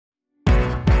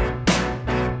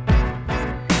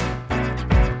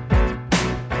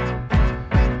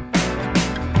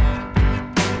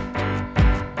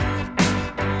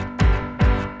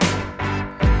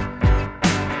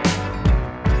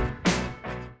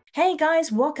Hey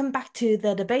guys, welcome back to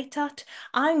the Debate Hut.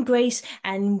 I'm Grace,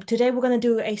 and today we're going to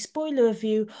do a spoiler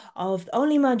review of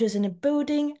Only Murders in a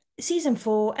Building, Season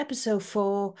 4, Episode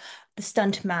 4, The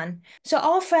Stunt Man. So,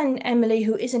 our friend Emily,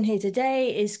 who isn't here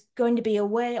today, is going to be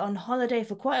away on holiday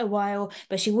for quite a while,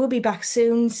 but she will be back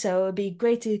soon, so it'd be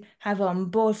great to have her on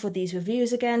board for these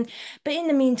reviews again. But in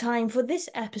the meantime, for this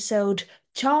episode,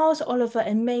 Charles, Oliver,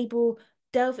 and Mabel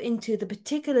delve into the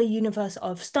particular universe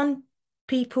of stunt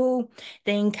people.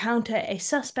 They encounter a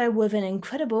suspect with an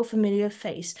incredible familiar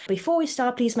face. Before we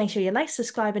start, please make sure you like,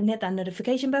 subscribe, and hit that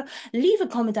notification bell. Leave a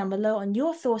comment down below on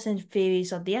your thoughts and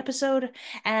theories of the episode.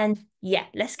 And yeah,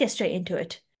 let's get straight into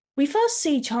it. We first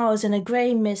see Charles in a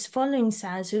grey mist following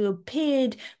Saz, who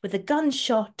appeared with a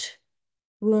gunshot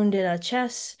wound in her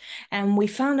chest, and we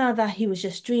found out that he was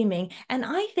just dreaming. And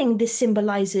I think this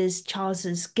symbolizes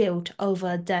Charles's guilt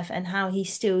over death and how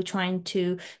he's still trying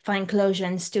to find closure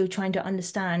and still trying to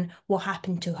understand what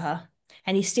happened to her.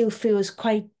 And he still feels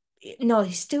quite, no,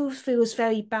 he still feels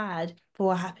very bad for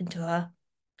what happened to her.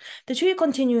 The trio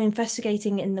continue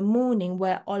investigating in the morning,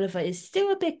 where Oliver is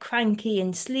still a bit cranky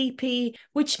and sleepy,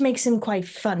 which makes him quite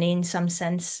funny in some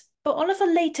sense. But Oliver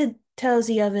later tells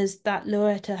the others that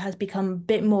Loretta has become a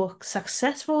bit more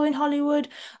successful in Hollywood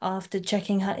after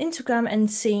checking her Instagram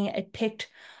and seeing a pic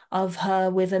of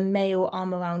her with a male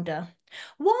arm around her.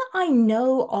 While I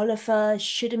know Oliver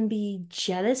shouldn't be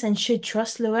jealous and should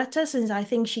trust Loretta, since I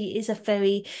think she is a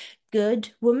very good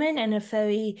woman and a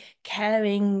very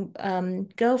caring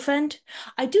girlfriend,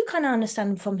 I do kind of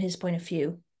understand from his point of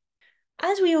view.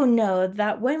 As we all know,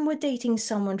 that when we're dating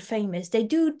someone famous, they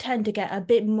do tend to get a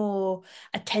bit more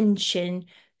attention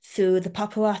through the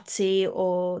paparazzi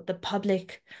or the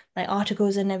public, like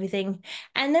articles and everything.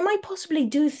 And they might possibly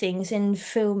do things in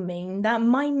filming that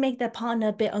might make their partner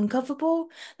a bit uncomfortable.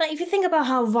 Like if you think about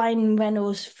how Ryan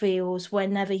Reynolds feels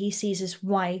whenever he sees his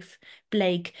wife,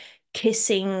 Blake,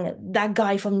 kissing that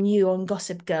guy from You on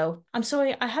Gossip Girl. I'm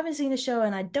sorry, I haven't seen the show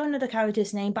and I don't know the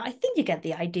character's name, but I think you get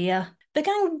the idea. The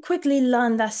gang quickly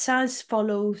learned that Saz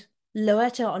follows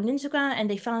Loretta on Instagram, and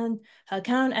they found her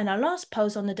account and her last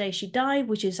post on the day she died,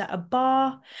 which is at a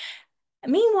bar.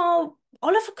 Meanwhile,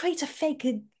 Oliver creates a fake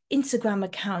Instagram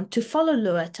account to follow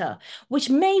Loretta, which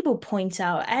Mabel points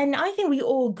out, and I think we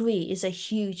all agree is a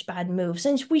huge bad move,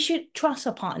 since we should trust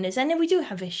our partners, and if we do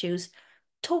have issues,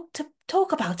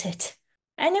 talk about it.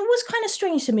 And it was kind of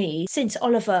strange to me, since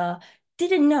Oliver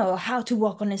didn't know how to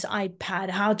work on his iPad,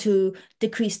 how to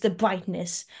decrease the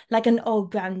brightness, like an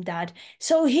old granddad.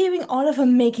 So hearing Oliver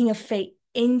making a fake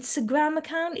Instagram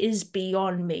account is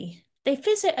beyond me. They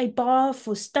visit a bar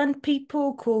for stunt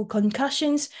people called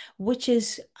Concussions, which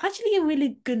is actually a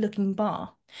really good-looking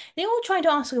bar. They all try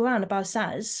to ask around about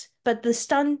Saz, but the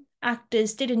stunt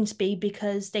actors didn't speak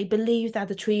because they believe that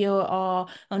the trio are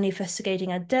only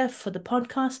investigating a death for the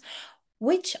podcast,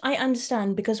 which I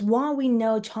understand because while we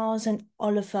know Charles and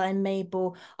Oliver and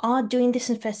Mabel are doing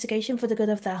this investigation for the good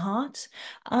of their hearts,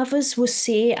 others will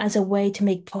see it as a way to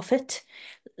make profit.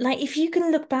 Like, if you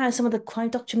can look back at some of the crime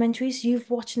documentaries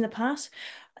you've watched in the past,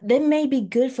 they may be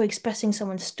good for expressing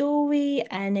someone's story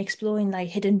and exploring like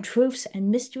hidden truths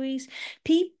and mysteries.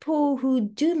 People who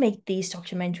do make these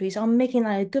documentaries are making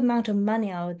like a good amount of money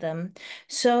out of them.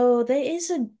 So there is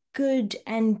a good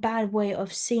and bad way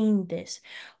of seeing this.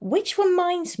 Which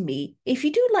reminds me, if you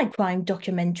do like crime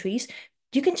documentaries,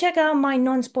 you can check out my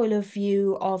non-spoiler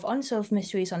view of Unsolved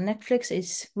Mysteries on Netflix.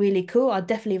 It's really cool. I'll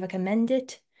definitely recommend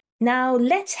it. Now,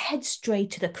 let's head straight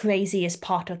to the craziest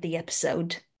part of the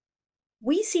episode.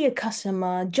 We see a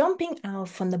customer jumping out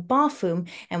from the bathroom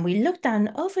and we look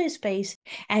down over his face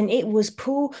and it was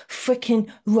Paul freaking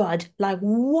Rudd. Like,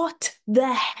 what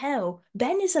the hell?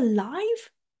 Ben is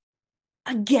alive?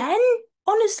 Again?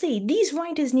 Honestly, these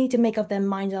writers need to make up their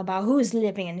minds about who's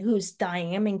living and who's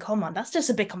dying. I mean, come on, that's just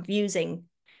a bit confusing.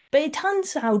 But it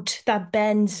turns out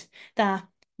that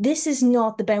this is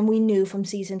not the Ben we knew from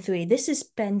season 3. This is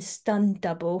Ben's stunt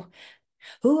double,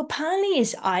 who apparently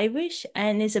is Irish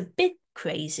and is a bit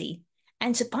crazy.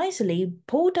 And surprisingly,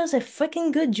 Paul does a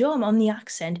freaking good job on the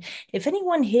accent. If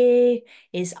anyone here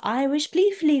is Irish,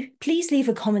 please leave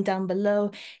a comment down below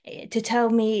to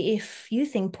tell me if you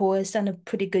think Paul has done a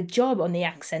pretty good job on the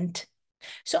accent.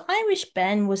 So Irish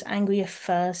Ben was angry at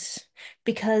first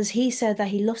because he said that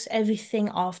he lost everything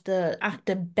after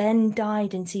actor Ben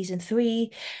died in season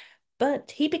 3, but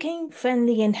he became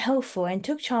friendly and helpful and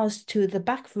took Charles to the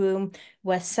back room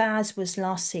where Saz was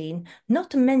last seen, not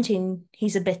to mention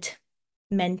he's a bit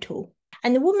mental.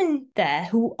 And the woman there,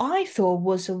 who I thought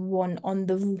was the one on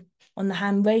the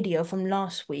ham radio from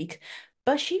last week,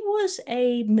 but she was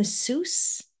a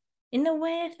masseuse in a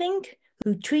way, I think,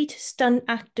 who treat stunt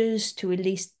actors to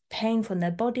release pain from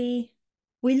their body.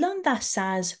 We learned that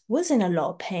Saz was in a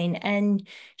lot of pain and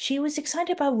she was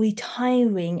excited about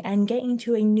retiring and getting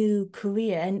to a new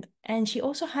career and she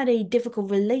also had a difficult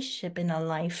relationship in her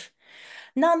life.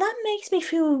 Now that makes me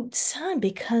feel sad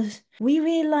because we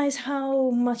realize how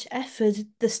much effort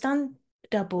the stunt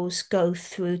doubles go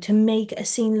through to make a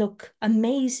scene look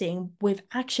amazing with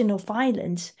action or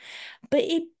violence. But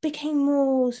it became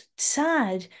more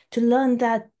sad to learn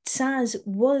that Saz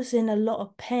was in a lot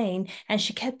of pain and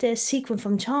she kept it a secret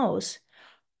from Charles.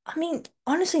 I mean,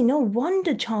 honestly, no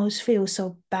wonder Charles feels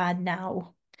so bad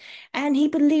now. And he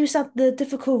believes that the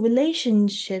difficult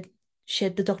relationship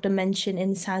the doctor mentioned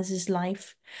in Saz's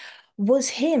life was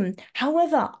him.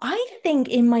 However, I think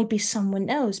it might be someone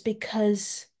else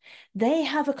because they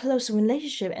have a close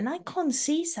relationship and I can't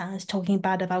see Saz talking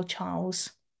bad about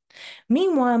Charles.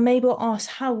 Meanwhile, Mabel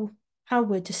asks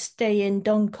Howard to stay in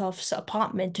Dunkoff's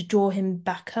apartment to draw him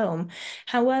back home.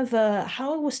 However,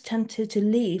 Howard was tempted to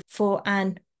leave for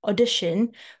an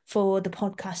audition for the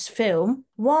podcast film.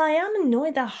 While I am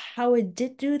annoyed that Howard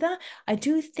did do that, I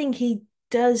do think he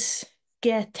does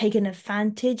get taken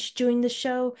advantage during the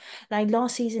show. Like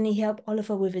last season, he helped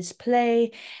Oliver with his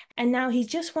play, and now he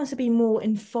just wants to be more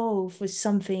involved with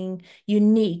something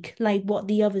unique, like what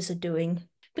the others are doing.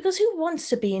 Because who wants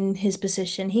to be in his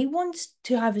position? He wants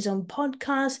to have his own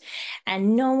podcast,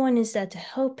 and no one is there to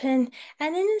help him.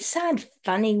 And in a sad,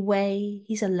 funny way,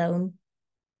 he's alone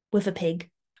with a pig,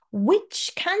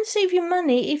 which can save you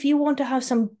money if you want to have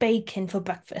some bacon for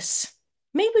breakfast.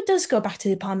 Mabel does go back to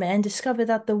the apartment and discover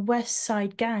that the West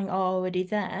Side gang are already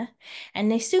there, and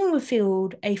they soon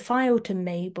revealed a file to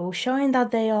Mabel showing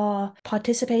that they are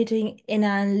participating in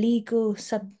an illegal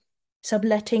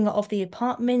subletting of the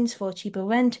apartments for cheaper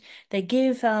rent. They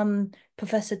give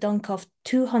Professor Dunkoff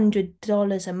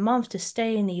 $200 a month to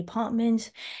stay in the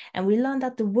apartments, and we learn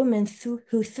that the woman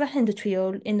who threatened the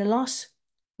trio in the last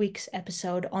week's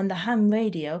episode on the ham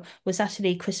radio was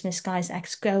actually Christmas Guy's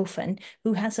ex-girlfriend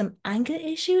who has some anger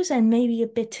issues and maybe a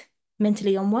bit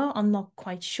mentally unwell. I'm not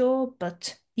quite sure,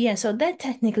 but yeah, so they're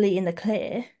technically in the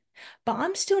clear. But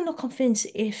I'm still not convinced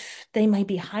if they might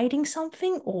be hiding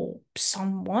something or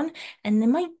someone, and they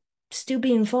might still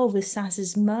be involved with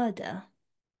Saz's murder.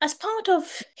 As part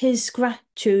of his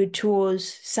gratitude towards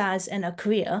Saz and her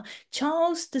career,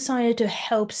 Charles decided to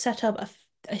help set up a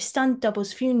stunt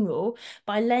double's funeral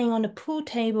by laying on a pool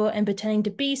table and pretending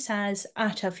to be Saz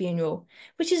at her funeral,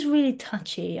 which is really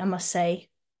touchy, I must say.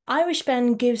 Irish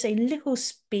Ben gives a little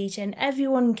speech and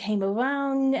everyone came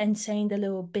around and saying the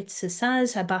little bits to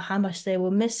Saz about how much they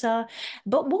will miss her.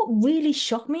 But what really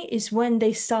shocked me is when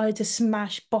they started to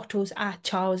smash bottles at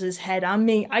Charles's head. I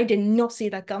mean, I did not see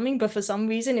that coming, but for some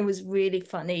reason it was really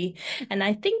funny. And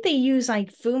I think they use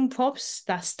like film props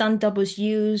that stunt doubles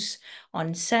use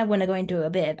on set when they're going to do a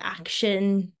bit of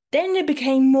action. Then it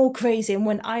became more crazy and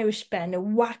when Irish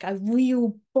Ben whack a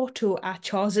real bottle at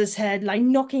Charles's head, like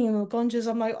knocking him unconscious.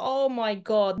 I'm like, oh my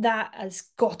God, that has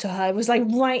got to hurt. It was like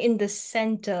right in the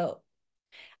center.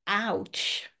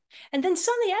 Ouch. And then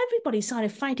suddenly everybody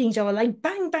started fighting each other, like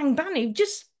bang, bang, bang. It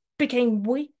just became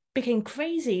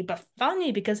crazy, but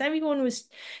funny because everyone was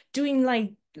doing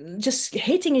like just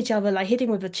hitting each other, like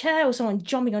hitting with a chair or someone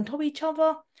jumping on top of each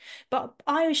other. But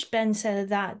Irish Ben said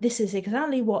that this is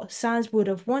exactly what Saz would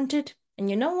have wanted. And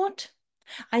you know what?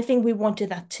 I think we wanted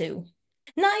that too.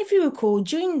 Now, if you recall,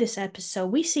 during this episode,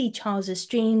 we see Charles's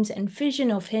dreams and vision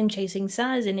of him chasing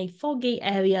Saz in a foggy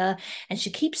area, and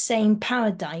she keeps saying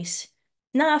paradise.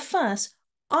 Now, at first,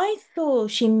 I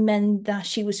thought she meant that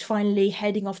she was finally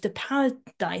heading off to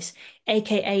paradise,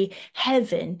 aka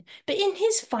heaven. But in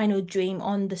his final dream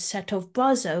on the set of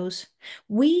Brazos,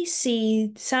 we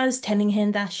see Saz telling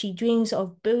him that she dreams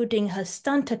of building her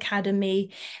stunt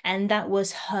academy, and that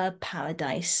was her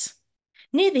paradise.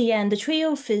 Near the end, the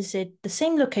trio visit the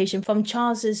same location from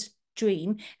Charles's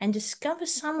dream and discover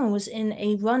someone was in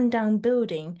a rundown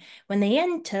building. When they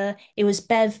enter, it was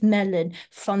Bev Mellon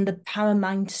from the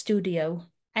Paramount studio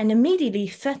and immediately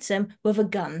threats them with a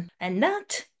gun. And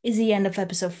that is the end of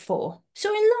episode 4.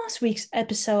 So in last week's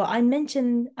episode, I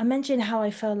mentioned how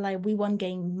I felt like we weren't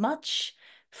getting much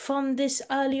from this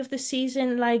early of the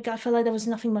season. Like I felt like there was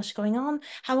nothing much going on.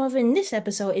 However, in this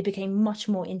episode, it became much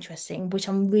more interesting, which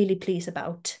I'm really pleased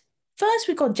about. First,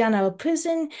 we got Jan out of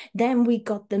prison, then we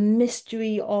got the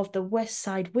mystery of the West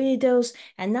Side weirdos,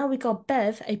 and now we got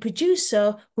Bev, a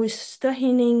producer who is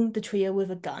threatening the trio with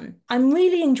a gun. I'm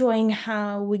really enjoying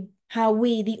how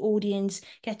we, the audience,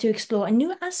 get to explore a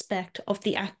new aspect of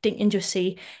the acting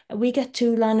industry. We get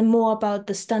to learn more about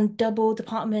the stunt double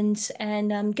departments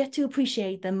and get to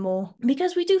appreciate them more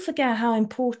because we do forget how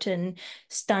important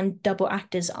stunt double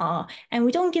actors are and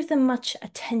we don't give them much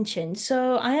attention.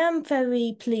 So I am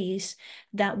very pleased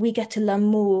that we get to learn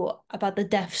more about the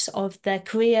depths of their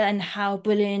career and how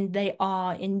brilliant they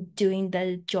are in doing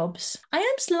their jobs. I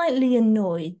am slightly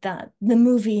annoyed that the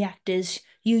movie actors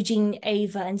Eugene,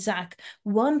 Ava, and Zach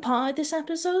weren't part of this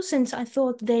episode since I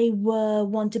thought they were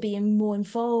want to be more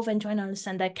involved and trying to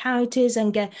understand their characters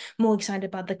and get more excited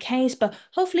about the case, but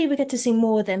hopefully we get to see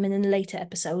more of them in the later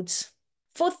episodes.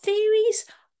 For theories,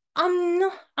 I'm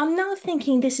now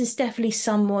thinking this is definitely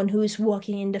someone who is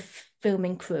working in the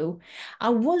filming crew. I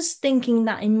was thinking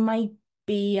that it might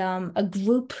be a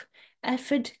group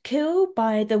effort kill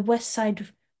by the West Side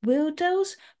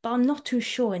Weirdos, but I'm not too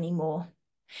sure anymore.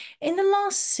 In the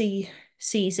last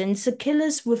season, the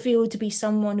killer's revealed to be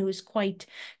someone who was quite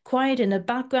quiet in the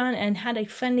background and had a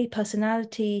friendly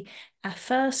personality at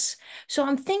first. So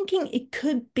I'm thinking it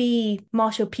could be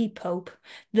Marshall P. Pope,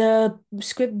 the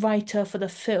script writer for the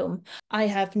film. I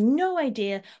have no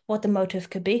idea what the motive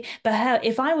could be, but hell,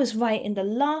 if I was right in the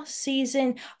last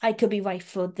season, I could be right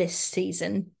for this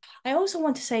season. I also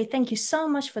want to say thank you so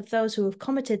much for those who have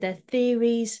commented their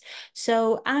theories.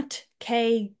 So at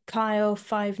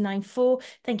Kyle594,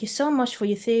 thank you so much for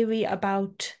your theory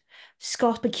about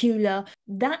Scott Bakula.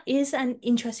 That is an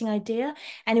interesting idea,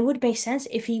 and it would make sense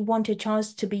if he wanted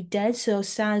Charles to be dead, so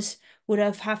Saz would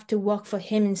have to work for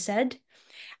him instead.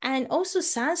 And also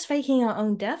Saz faking her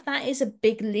own death, that is a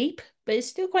big leap, but it's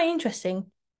still quite interesting.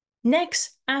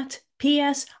 Next, at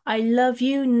PS, I love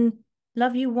you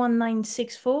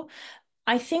 1964.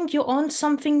 I think you're on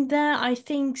something there. I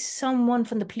think someone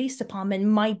from the police department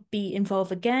might be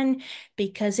involved again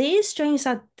because it is strange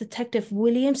that Detective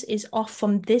Williams is off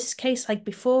from this case like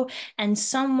before, and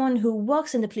someone who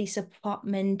works in the police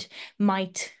department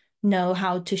might know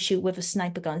how to shoot with a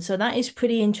sniper gun. So that is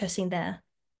pretty interesting there.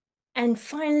 And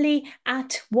finally,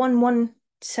 at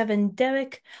 117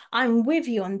 Derek, I'm with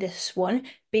you on this one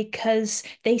because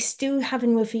they still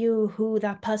haven't revealed who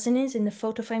that person is in the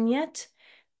photo frame yet.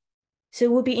 So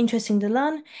it will be interesting to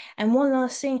learn. And one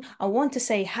last thing, I want to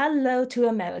say hello to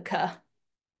America.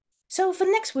 So for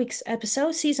next week's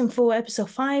episode, season 4, episode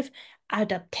 5,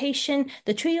 adaptation,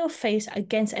 the trio face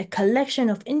against a collection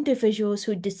of individuals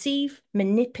who deceive,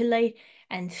 manipulate,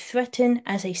 and threaten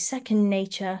as a second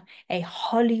nature, a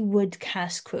Hollywood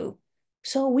cast crew.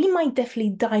 So we might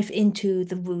definitely dive into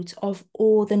the roots of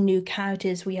all the new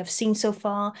characters we have seen so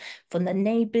far, from the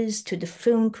neighbors to the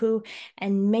film crew,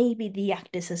 and maybe the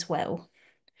actors as well.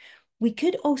 We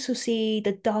could also see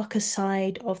the darker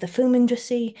side of the film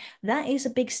industry. That is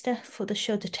a big step for the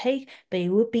show to take, but it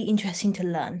would be interesting to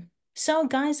learn. So,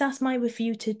 guys, that's my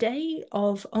review today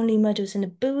of Only Murders in the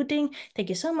Building. Thank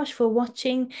you so much for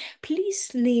watching.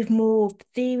 Please leave more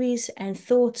theories and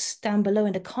thoughts down below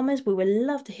in the comments. We would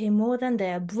love to hear more of them.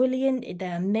 They are brilliant,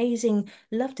 they're amazing.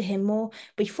 Love to hear more.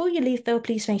 Before you leave, though,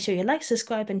 please make sure you like,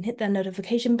 subscribe, and hit that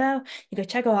notification bell. You can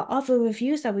check out our other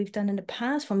reviews that we've done in the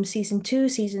past from season 2,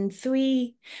 season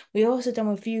 3. We also done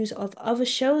reviews of other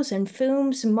shows and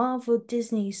films, Marvel,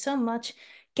 Disney, so much.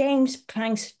 Games,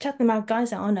 pranks, check them out,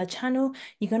 guys, are on our channel.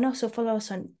 You can also follow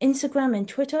us on Instagram and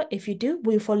Twitter. If you do,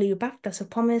 we'll follow you back. That's a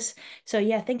promise. So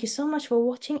yeah, thank you so much for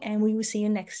watching and we will see you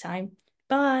next time.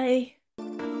 Bye.